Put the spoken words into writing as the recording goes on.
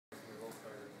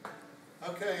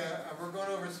Okay, we're going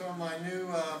over some of my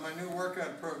new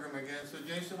workout program again. So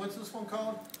Jason, what's this one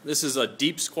called? This is a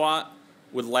deep squat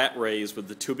with lat raise with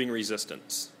the tubing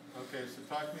resistance. Okay, so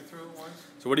talk me through it once.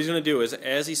 So what he's going to do is,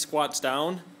 as he squats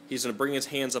down, he's going to bring his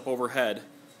hands up overhead,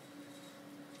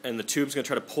 and the tube's going to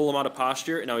try to pull him out of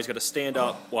posture, and now he's got to stand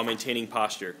up while maintaining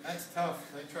posture. That's tough.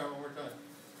 Let me try one more time.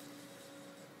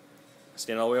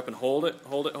 Stand all the way up and hold it,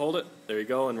 hold it, hold it. There you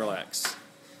go, and relax.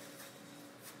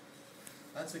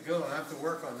 That's a good one. I have to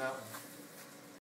work on that one.